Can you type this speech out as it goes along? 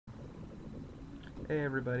Hey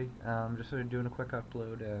everybody, just sort of doing a quick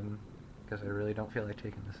upload because I really don't feel like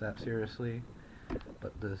taking this that seriously,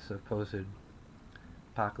 but the supposed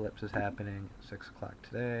apocalypse is happening at 6 o'clock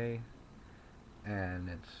today, and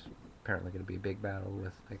it's apparently going to be a big battle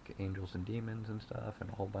with like angels and demons and stuff, and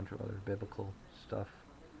a whole bunch of other biblical stuff.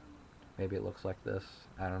 Maybe it looks like this,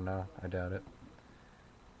 I don't know, I doubt it.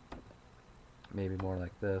 Maybe more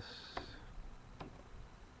like this.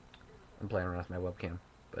 I'm playing around with my webcam,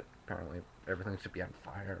 but apparently everything should be on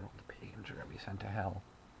fire, all the pagans are going to be sent to hell.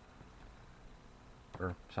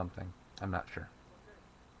 Or something. I'm not sure.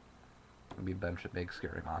 It'll be a bunch of big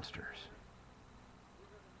scary monsters.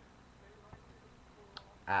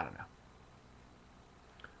 I don't know.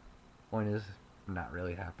 Point is, not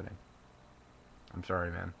really happening. I'm sorry,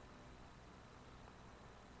 man.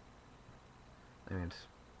 I mean, it's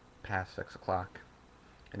past 6 o'clock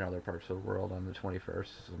in other parts of the world on the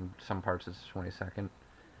 21st. In some parts it's the 22nd.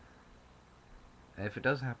 And if it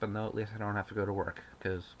does happen, though, at least I don't have to go to work.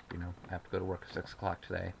 Because, I have to go to work at 6 o'clock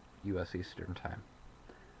today, U.S. Eastern Time.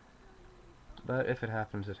 But if it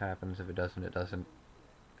happens, it happens. If it doesn't, it doesn't.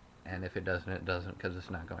 And if it doesn't, it doesn't, because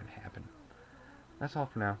it's not going to happen. That's all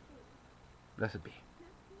for now. Blessed be.